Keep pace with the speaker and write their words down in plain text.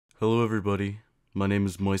Hello everybody, my name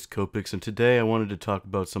is COPiX, and today I wanted to talk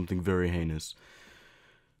about something very heinous.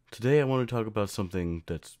 Today I want to talk about something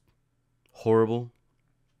that's horrible,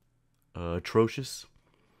 atrocious,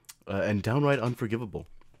 and downright unforgivable.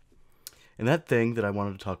 And that thing that I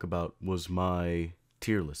wanted to talk about was my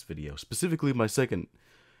tier list video, specifically my second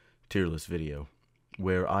tier list video,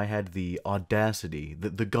 where I had the audacity,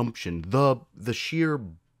 the gumption, the sheer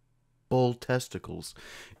bull testicles,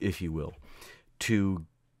 if you will, to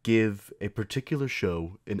give a particular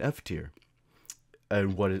show an F tier.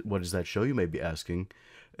 And what is that show, you may be asking?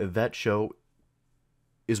 That show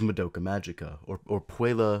is Madoka Magica, or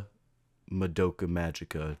Puella Madoka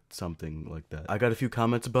Magica, something like that. I got a few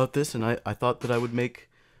comments about this, and I thought that I would make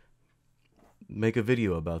a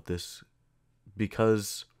video about this,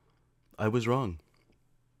 because I was wrong.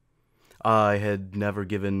 I had never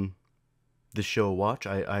given the show a watch.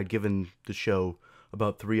 I had given the show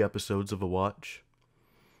about 3 episodes of a watch,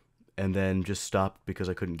 and then just stopped because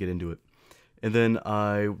I couldn't get into it. And then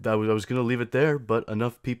I was going to leave it there, but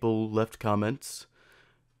enough people left comments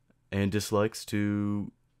and dislikes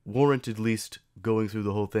to warrant at least going through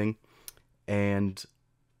the whole thing, and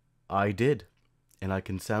I did. And I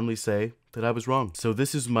can soundly say that I was wrong. So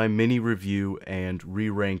this is my mini review and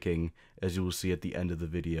re-ranking, as you will see at the end of the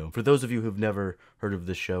video. For those of you who've never heard of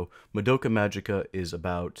this show, Madoka Magica is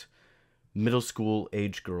about middle school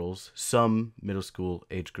age girls. Some middle school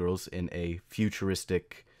age girls in a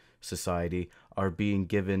futuristic society are being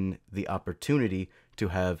given the opportunity to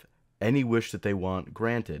have any wish that they want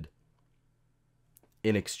granted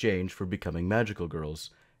in exchange for becoming magical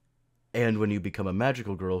girls. And when you become a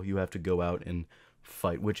magical girl, you have to go out and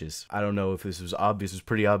fight witches. I don't know if this was obvious. It's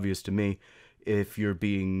pretty obvious to me. If you're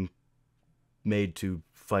being made to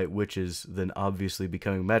fight witches, then obviously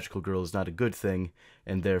becoming a magical girl is not a good thing,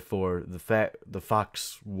 and therefore the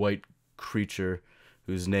fox white creature,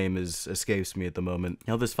 whose name escapes me at the moment.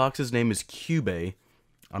 Now this fox's name is Cube.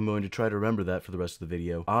 I'm going to try to remember that for the rest of the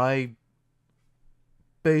video. I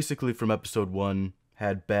basically from episode 1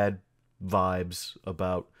 had bad vibes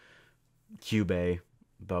about Cube,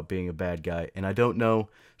 about being a bad guy, and I don't know,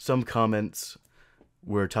 some comments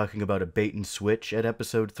were talking about a bait and switch at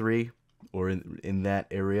episode 3, or in that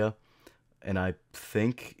area, and I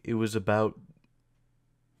think it was about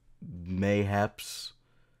mayhaps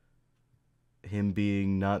him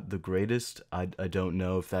being not the greatest. I don't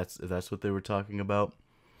know if that's what they were talking about,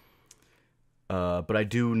 but I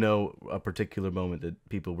do know a particular moment that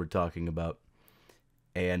people were talking about,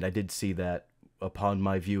 and I did see that upon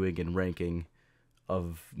my viewing and ranking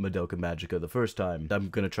of Madoka Magica the first time. I'm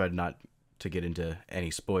gonna try not to get into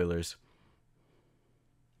any spoilers,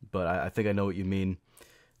 but I think I know what you mean,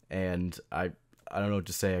 and I don't know what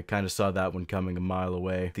to say. I kind of saw that one coming a mile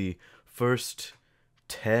away. The first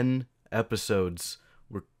 10 episodes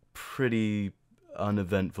were pretty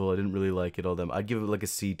uneventful. I didn't really like it all them. I'd give it like a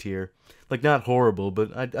C tier. Like, not horrible, but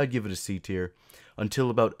I'd give it a C tier until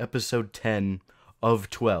about episode 10 of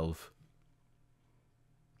 12.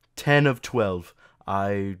 10 of 12.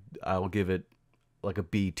 I'll give it like a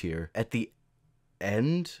B tier. At the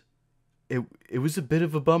end, it was a bit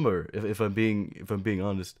of a bummer, if I'm being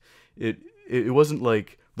honest. It wasn't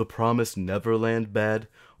like The Promised Neverland bad,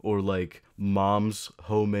 or like Mom's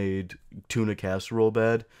homemade tuna casserole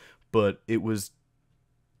bad, but it was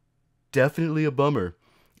definitely a bummer.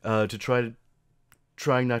 Trying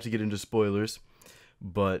not to get into spoilers,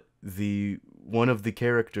 but one of the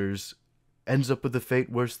characters ends up with a fate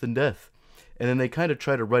worse than death. And then they kind of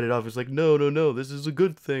try to write it off as like, no, this is a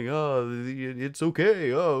good thing. It's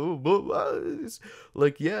okay. It's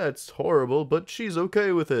like, yeah, it's horrible, but she's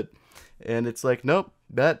okay with it. And it's like, nope,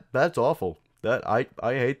 that's awful. I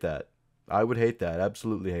hate that. I would hate that.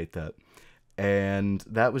 Absolutely hate that. And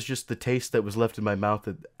that was just the taste that was left in my mouth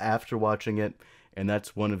after watching it. And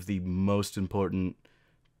that's one of the most important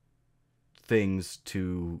things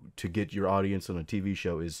to get your audience on a TV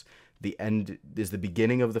show is the end is the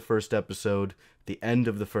beginning of the first episode, the end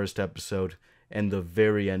of the first episode, and the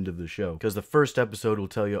very end of the show. Because the first episode will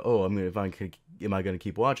tell you, oh, am I going to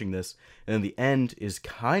keep watching this? And then the end is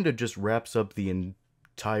kind of just wraps up the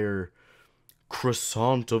entire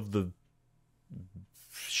croissant of the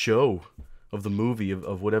show, of the movie,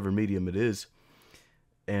 of whatever medium it is.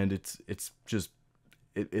 And it's just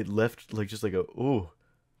it left like just like a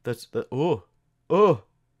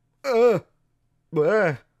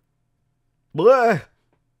bleh. Blah.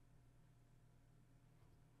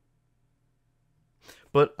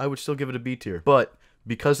 But I would still give it a B tier. But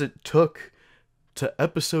because it took to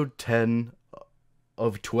episode 10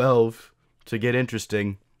 of 12 to get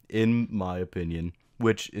interesting, in my opinion,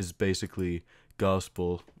 which is basically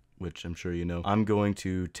gospel which I'm sure you know, I'm going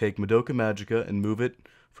to take Madoka Magica and move it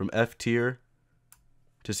from F tier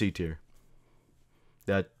to C tier.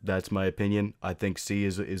 That's my opinion. I think C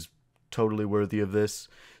is totally worthy of this.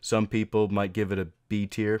 Some people might give it a B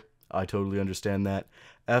tier. I totally understand that.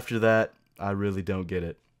 After that, I really don't get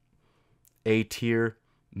it. A tier,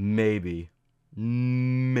 maybe.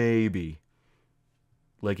 Maybe.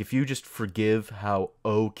 Like, if you just forgive how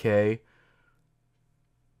okay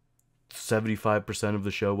 75% of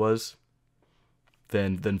the show was,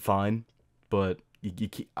 then fine. But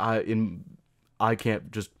I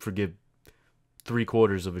can't just forgive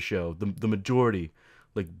 3/4 of a show. The majority,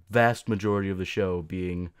 like vast majority of the show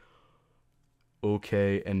being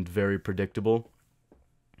okay and very predictable.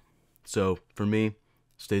 So for me,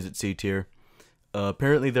 stays at C tier.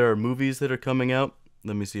 Apparently there are movies that are coming out.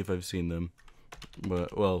 Let me see if I've seen them.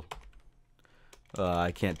 But, well,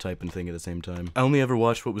 I can't type and think at the same time. I only ever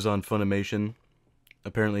watched what was on Funimation.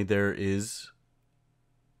 Apparently there is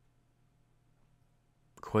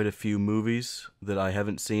quite a few movies that I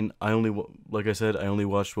haven't seen. Like I said, I only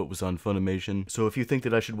watched what was on Funimation. So if you think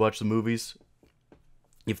that I should watch the movies,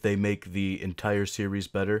 if they make the entire series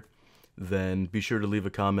better, then be sure to leave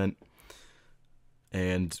a comment,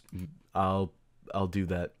 and I'll do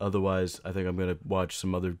that. Otherwise, I think I'm gonna watch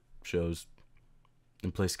some other shows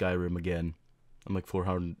and play Skyrim again. I'm like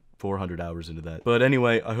 400 hours into that. But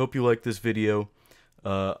anyway, I hope you liked this video.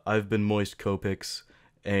 I've been Moist COPiX,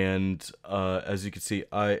 and as you can see,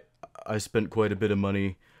 I spent quite a bit of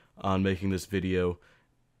money on making this video.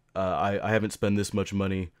 I haven't spent this much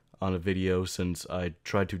money on a video since I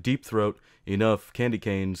tried to deep throat enough candy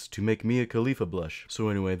canes to make Mia Khalifa blush. So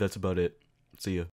anyway, that's about it. See ya.